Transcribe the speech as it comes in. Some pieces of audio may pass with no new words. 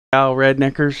Y'all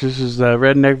redneckers, this is the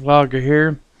Redneckvlogger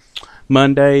here.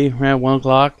 Monday around 1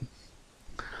 o'clock.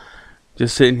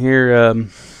 Just sitting here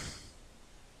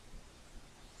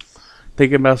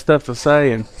thinking about stuff to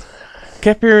say and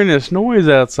kept hearing this noise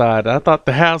outside. I thought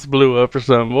the house blew up or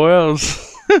something. Boy, I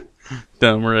was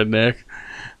dumb redneck.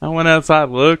 I went outside,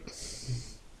 looked,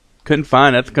 couldn't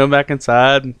find it. I had to come back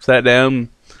inside and sat down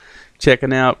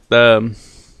checking out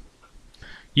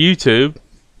YouTube.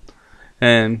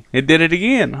 And it did it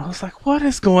again. I was like, what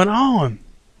is going on?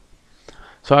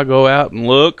 So I go out and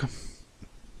look.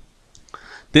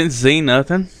 Didn't see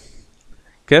nothing.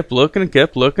 Kept looking and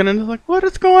kept looking. And I was like, what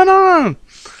is going on?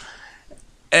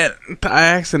 And I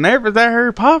asked the neighbors, I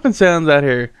heard popping sounds out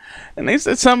here. And they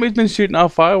said somebody's been shooting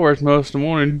off fireworks most of the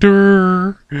morning.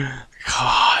 Durr.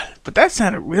 God. But that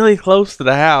sounded really close to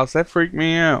the house. That freaked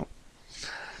me out.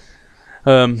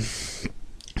 Mom's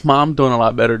doing a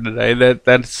lot better today.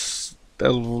 That's a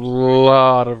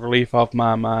lot of relief off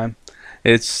my mind.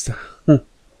 It's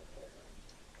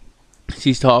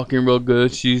she's talking real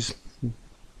good. She's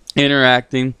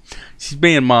interacting. She's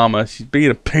being mama. She's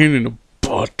being a pain in the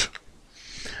butt.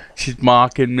 She's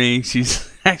mocking me.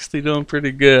 She's actually doing pretty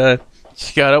good.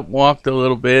 She got up and walked a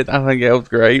little bit. I think that was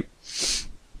great.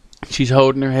 She's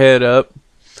holding her head up.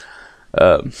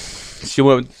 She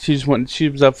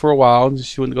was up for a while and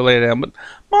she went to go lay down, but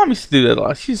Mom used to do that a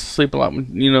lot. She used to sleep a lot,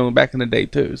 back in the day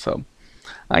too. So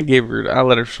I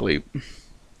let her sleep,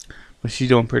 but she's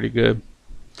doing pretty good.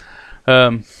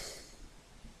 I'm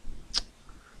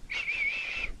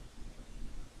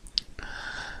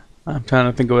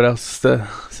trying to think of what else to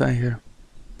say here,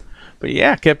 but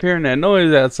yeah, I kept hearing that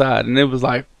noise outside, and it was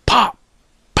like pop,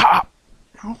 pop.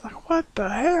 I was like, what the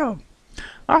hell?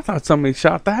 I thought somebody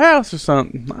shot the house or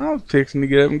something. I was fixing to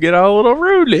get up and get all a little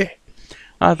rudely.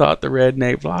 I thought the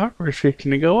Redneckvlogger was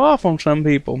fixing to go off on some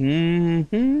people.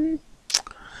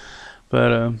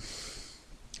 But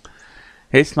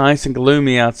it's nice and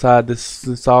gloomy outside.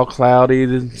 It's all cloudy.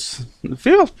 It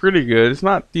feels pretty good. It's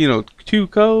not too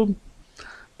cold,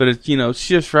 but it's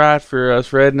just right for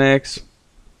us rednecks.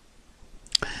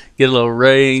 Get a little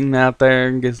rain out there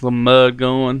and get a little mud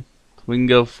going. We can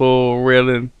go full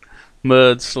reeling,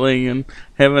 mud slinging,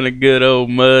 having a good old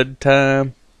mud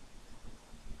time.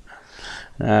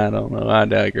 I don't know. I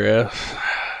digress.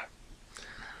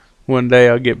 One day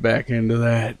I'll get back into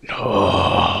that.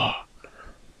 Oh.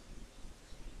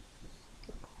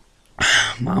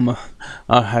 Mama,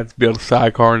 I'll have to build a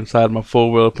sidecar inside my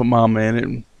four-wheel, put Mama in it,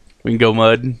 and we can go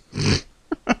mudding.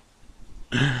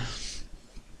 I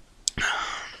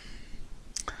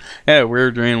had a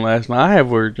weird dream last night. I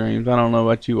have weird dreams. I don't know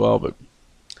about you all, but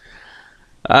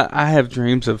I have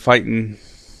dreams of fighting,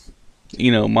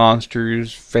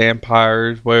 monsters,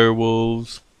 vampires,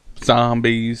 werewolves,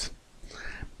 zombies.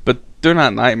 But they're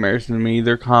not nightmares to me.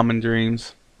 They're common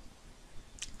dreams.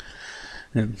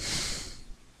 And have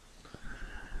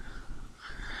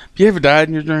you ever died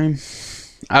in your dream?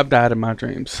 I've died in my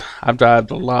dreams. I've died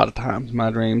a lot of times in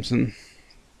my dreams, and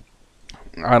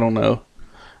I don't know.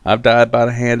 I've died by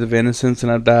the hands of innocents,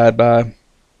 and I've died by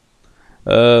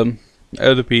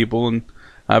other people, and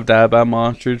I've died by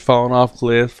monsters, falling off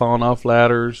cliffs, falling off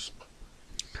ladders,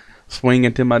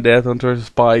 swinging to my death onto a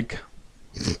spike.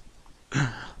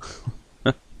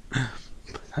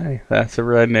 Hey, that's a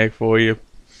redneck for you.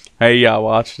 Hey, y'all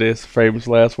watch this. Famous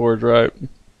last words, right?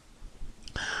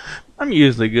 I'm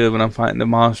usually good when I'm fighting the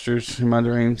monsters in my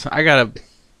dreams. I got a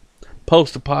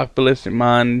post-apocalyptic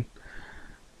mind,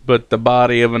 but the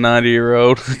body of a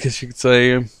 90-year-old, I guess you could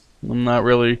say. I'm not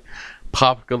really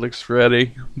apocalypse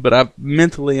ready, but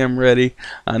mentally I'm ready.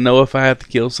 I know if I have to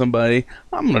kill somebody,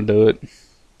 I'm gonna do it.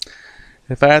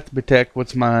 If I have to protect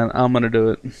what's mine, I'm gonna do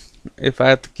it. If I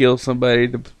have to kill somebody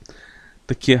to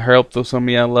help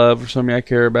somebody I love or somebody I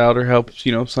care about, or help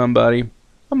somebody,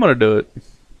 I'm gonna do it.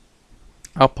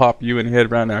 I'll pop you in the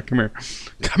head right now. Come here.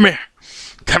 Come here.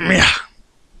 Come here.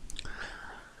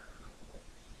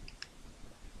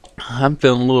 I'm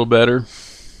feeling a little better.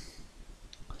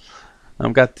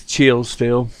 I've got the chills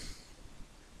still.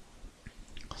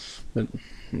 But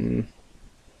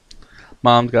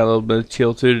Mom's got a little bit of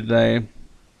chill too today.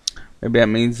 Maybe that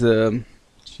means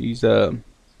she's I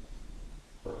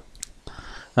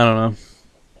don't know.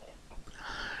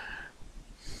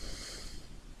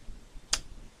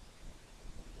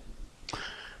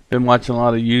 Been watching a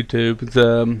lot of YouTube. It's,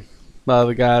 a lot of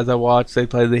the guys I watch, they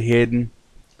play the hidden.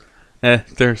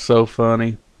 They're so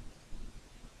funny.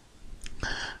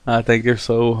 I think they're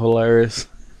so hilarious.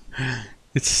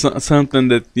 It's something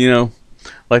that,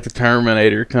 like the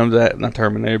Terminator comes out, not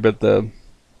Terminator, but the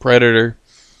Predator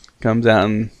comes out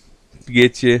and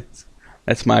gets you.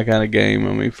 That's my kind of game.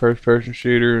 I mean, first person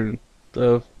shooter and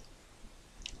stuff.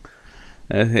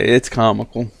 It's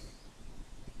comical.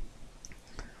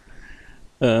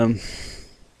 Been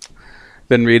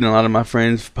reading a lot of my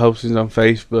friends' postings on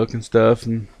Facebook and stuff,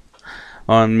 and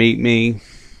on Meet Me.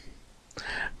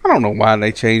 I don't know why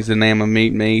they changed the name of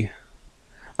Meet Me.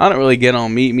 I don't really get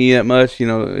on Meet Me that much. You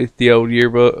know, it's the old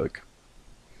yearbook.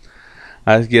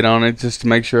 I just get on it just to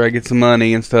make sure I get some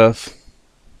money and stuff.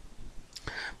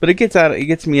 But it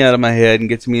gets me out of my head and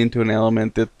gets me into an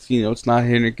element that, you know, it's not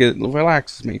here and it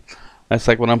relaxes me. That's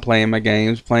like when I'm playing my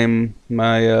games, playing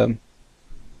my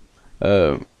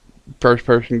first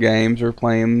person games or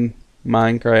playing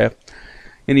Minecraft.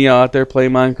 Any of y'all out there play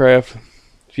Minecraft?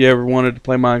 If you ever wanted to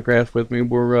play Minecraft with me,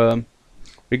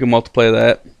 we can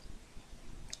multiplayer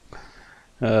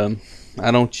that.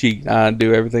 I don't cheat. I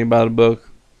do everything by the book.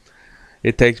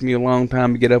 It takes me a long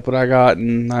time to get up what I got,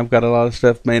 and I've got a lot of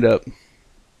stuff made up.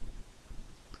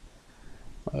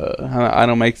 I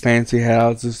don't make fancy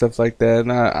houses and stuff like that.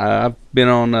 And I've been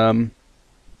on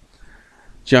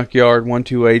Junkyard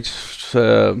 128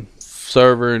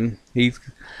 server, and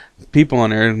people on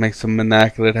there make some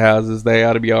immaculate houses. They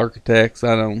ought to be architects.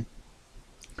 I don't.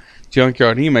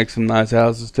 Junkyard, he makes some nice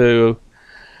houses too.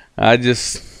 I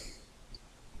just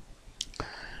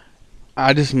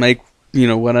make, you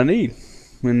know, what I need,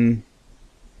 and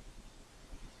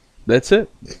that's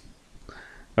it.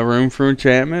 A room for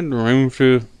enchantment, a room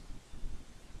to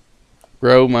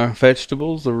grow my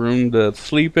vegetables, a room to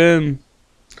sleep in,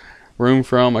 room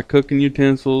for all my cooking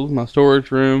utensils, my storage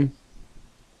room.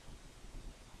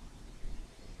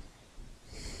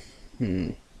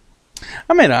 I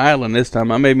made an island this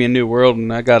time. I made me a new world,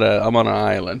 and I'm on an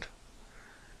island.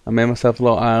 I made myself a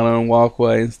little island,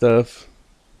 walkway and stuff,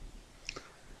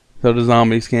 so the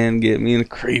zombies can't get me. And the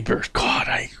creepers, God,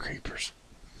 I hate creepers.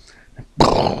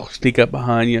 Sneak up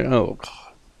behind you. Oh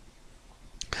God!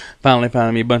 Finally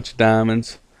finding me a bunch of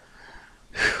diamonds.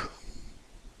 Whew.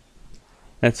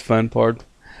 That's the fun part.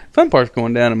 Fun part's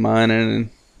going down and mining and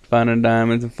finding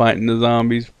diamonds and fighting the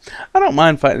zombies. I don't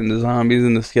mind fighting the zombies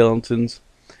and the skeletons.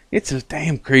 It's the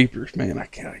damn creepers, man. I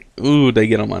can't. Ooh, they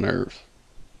get on my nerves.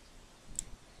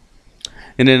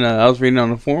 And then I was reading on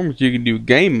the forums you can do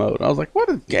game mode. I was like, what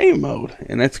is game mode?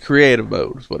 And that's creative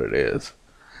mode is what it is.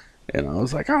 And I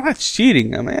was like, oh, that's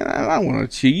cheating. I mean, I don't want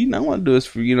to cheat. I want to do this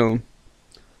for, you know,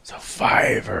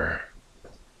 Survivor.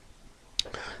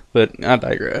 But I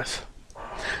digress.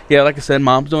 Yeah, like I said,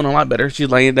 Mom's doing a lot better. She's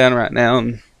laying down right now,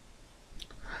 and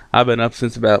I've been up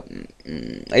since about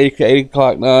 8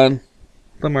 o'clock, 9,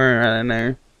 somewhere right in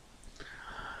there.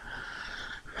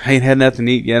 I ain't had nothing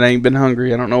to eat yet. I ain't been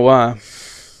hungry. I don't know why.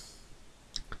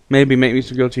 Maybe make me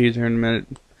some grilled cheese here in a minute.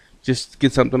 Just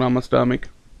get something on my stomach.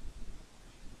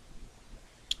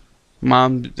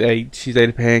 Mom she's ate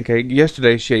a pancake.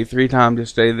 Yesterday she ate 3 times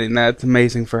yesterday, and that's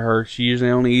amazing for her. She usually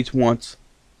only eats once.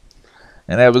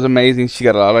 And that was amazing. She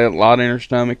got a lot in her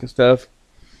stomach and stuff.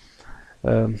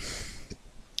 But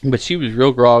she was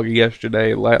real groggy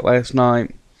yesterday. Last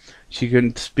night, she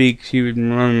couldn't speak. She was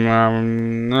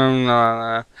and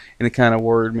it kind of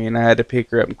worried me, and I had to pick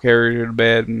her up and carry her to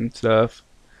bed and stuff.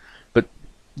 But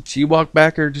she walked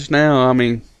back here just now. I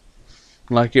mean,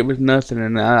 like it was nothing,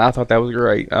 and I thought that was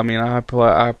great. I mean, I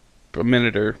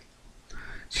commended her.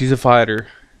 She's a fighter,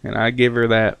 and I give her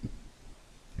that.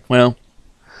 Well,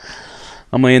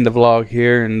 I'm gonna end the vlog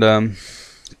here, and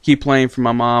keep playing for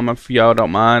my mom if y'all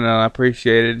don't mind. I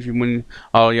appreciate it when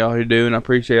all y'all who do, and I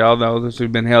appreciate all those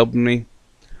who've been helping me.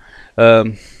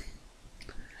 The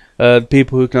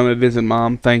people who come to visit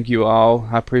Mom, thank you all.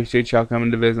 I appreciate y'all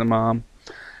coming to visit Mom,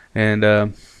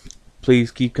 and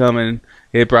please keep coming.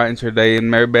 It brightens her day. And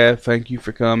Mary Beth, thank you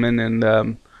for coming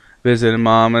and visiting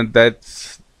Mom. And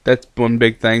that's one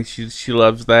big thing. She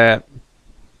loves that.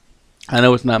 I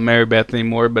know it's not Mary Beth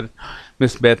anymore, but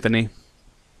Miss Bethany.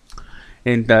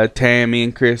 And Tammy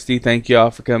and Christy, thank you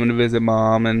all for coming to visit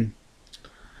Mom, and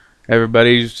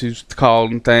everybody who's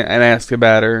called and asked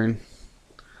about her. And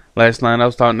last night I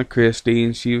was talking to Christy,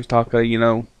 and she was talking, you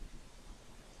know,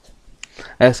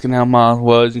 asking how Mom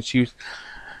was, and she was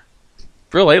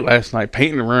real late last night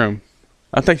painting the room.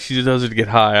 I think she just does it to get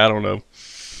high. I don't know.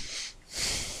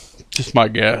 Just my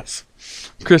guess.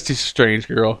 Christy's a strange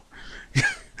girl.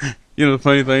 You know, the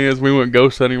funny thing is, we went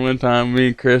ghost hunting one time. Me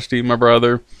and Christy, my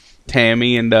brother,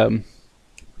 Tammy, and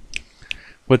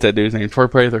what's that dude's name? Troy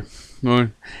Prather.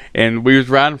 And we was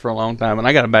riding for a long time, and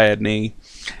I got a bad knee,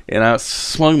 and I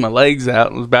swung my legs out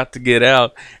and was about to get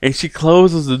out, and she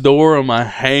closes the door on my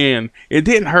hand. It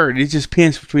didn't hurt. It just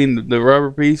pinched between the rubber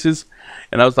pieces,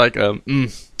 and I was like,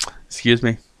 excuse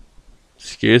me.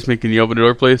 Excuse me, can you open the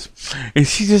door, please? And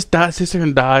she just sits there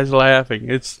and dies laughing.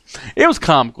 It was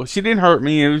comical. She didn't hurt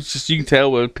me. It was just, you can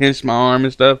tell, it pinched my arm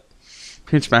and stuff,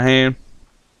 pinched my hand.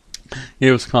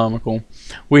 It was comical.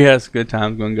 We had some good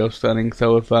times going ghost hunting.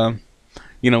 So if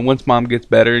once Mom gets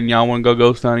better and y'all want to go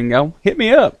ghost hunting, y'all hit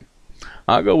me up.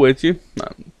 I'll go with you.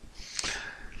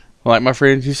 Like my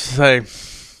friends used to say,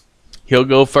 he'll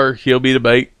go first. He'll be the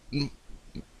bait. I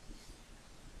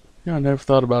never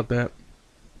thought about that.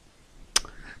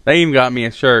 They even got me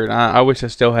a shirt. I wish I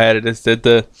still had it. It said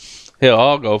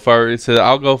I'll go first. It said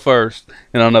I'll go first,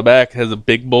 and on the back it has a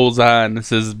big bullseye and it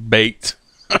says bait.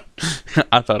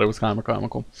 I thought it was kind of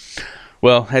comical.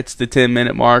 Well, that's the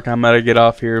 10-minute mark. I'm about to get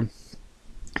off here.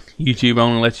 YouTube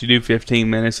only lets you do 15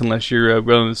 minutes unless you're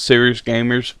one of the serious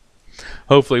gamers.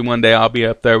 Hopefully one day I'll be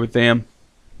up there with them.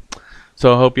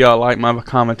 So I hope y'all like my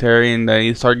commentary and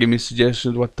you start giving me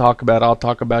suggestions what to talk about. I'll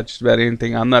talk about just about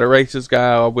anything. I'm not a racist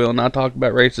guy. I will not talk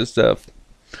about racist stuff.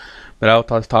 But I'll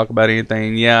talk about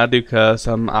anything. Yeah, I do cuss.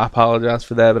 I apologize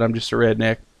for that, but I'm just a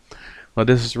redneck. Well,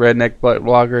 this is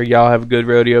Redneckvlogger. Y'all have a good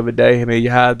rodeo of a day. May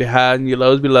your highs be highs and your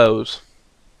lows be lows.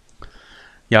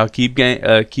 Y'all keep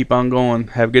on going.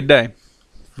 Have a good day.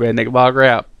 Redneckvlogger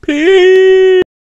out. Peace.